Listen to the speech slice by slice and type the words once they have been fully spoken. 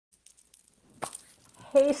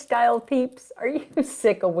Hey style peeps, are you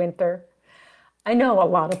sick of winter? I know a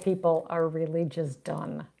lot of people are really just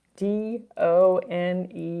done.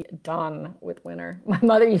 D-O-N-E, done with winter. My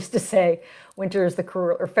mother used to say winter is the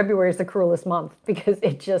cruel, or February is the cruelest month because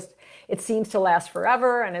it seems to last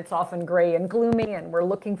forever and it's often gray and gloomy and we're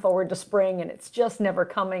looking forward to spring and it's just never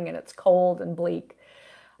coming and it's cold and bleak.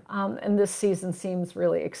 And this season seems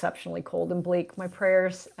really exceptionally cold and bleak. My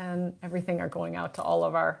prayers and everything are going out to all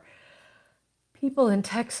of our people in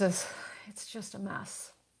Texas. It's just a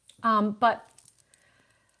mess. But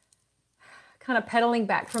kind of pedaling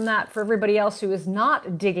back from that for everybody else who is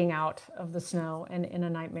not digging out of the snow and in a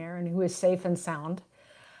nightmare and who is safe and sound.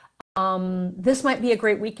 This might be a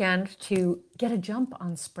great weekend to get a jump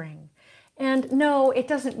on spring. And no, it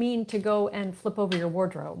doesn't mean to go and flip over your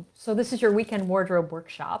wardrobe. So this is your weekend wardrobe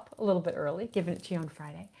workshop, a little bit early, giving it to you on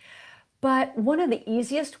Friday. But one of the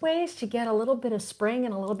easiest ways to get a little bit of spring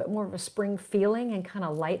and a little bit more of a spring feeling and kind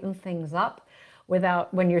of lighten things up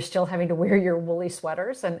without when you're still having to wear your woolly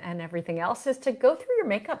sweaters and everything else is to go through your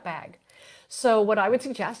makeup bag. So what I would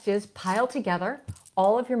suggest is pile together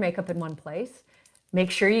all of your makeup in one place.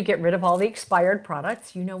 Make sure you get rid of all the expired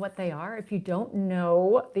products. You know what they are. If you don't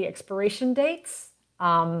know the expiration dates,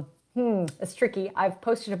 it's tricky. I've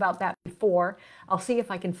posted about that before. I'll see if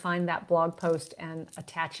I can find that blog post and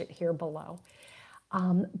attach it here below.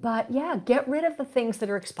 But yeah, get rid of the things that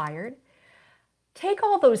are expired. Take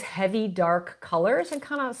all those heavy, dark colors and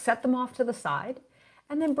kind of set them off to the side.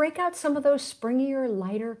 And then break out some of those springier,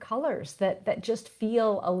 lighter colors that just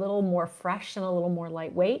feel a little more fresh and a little more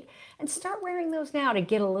lightweight. And start wearing those now to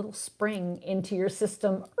get a little spring into your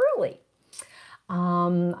system early.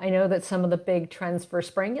 I know that some of the big trends for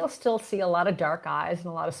spring, you'll still see a lot of dark eyes and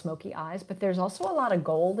a lot of smoky eyes, but there's also a lot of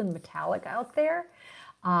gold and metallic out there.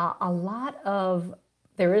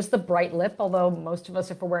 There is the bright lip, although most of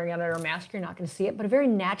us, if we're wearing it under a mask, you're not going to see it, but a very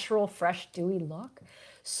natural, fresh, dewy look.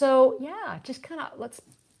 So yeah, just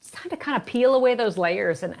it's time to kind of peel away those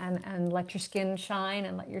layers and let your skin shine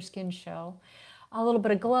and let your skin show. A little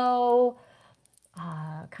bit of glow,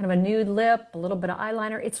 kind of a nude lip, a little bit of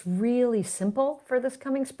eyeliner. It's really simple for this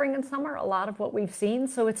coming spring and summer, a lot of what we've seen.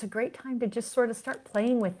 So it's a great time to just sort of start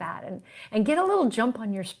playing with that and get a little jump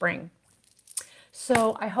on your spring.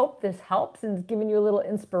 So I hope this helps and is giving you a little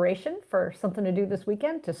inspiration for something to do this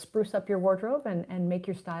weekend to spruce up your wardrobe and make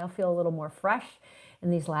your style feel a little more fresh in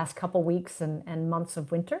these last couple weeks and months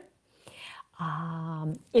of winter.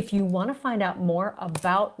 If you want to find out more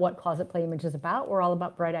about what Closet Play Image is about, we're all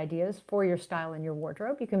about bright ideas for your style and your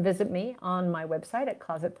wardrobe. You can visit me on my website at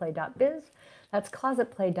closetplay.biz. That's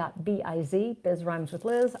closetplay.biz. Biz rhymes with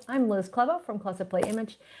Liz. I'm Liz Clevo from Closet Play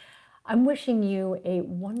Image. I'm wishing you a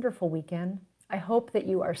wonderful weekend. I hope that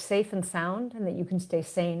you are safe and sound and that you can stay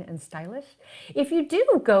sane and stylish. If you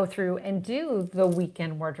do go through and do the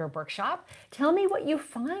weekend wardrobe workshop, tell me what you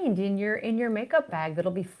find in your makeup bag that'll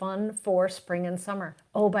be fun for spring and summer.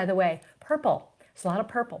 Oh, by the way, purple. It's a lot of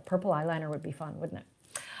purple. Purple eyeliner would be fun, wouldn't it?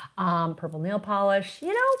 Purple nail polish,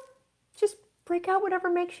 just break out whatever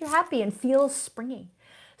makes you happy and feels springy.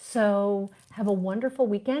 So have a wonderful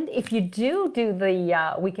weekend. If you do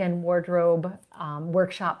the weekend wardrobe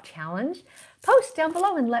workshop challenge, post down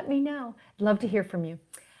below and let me know. I'd love to hear from you.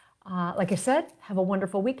 Like I said, have a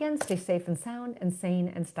wonderful weekend. Stay safe and sound and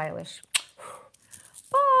sane and stylish.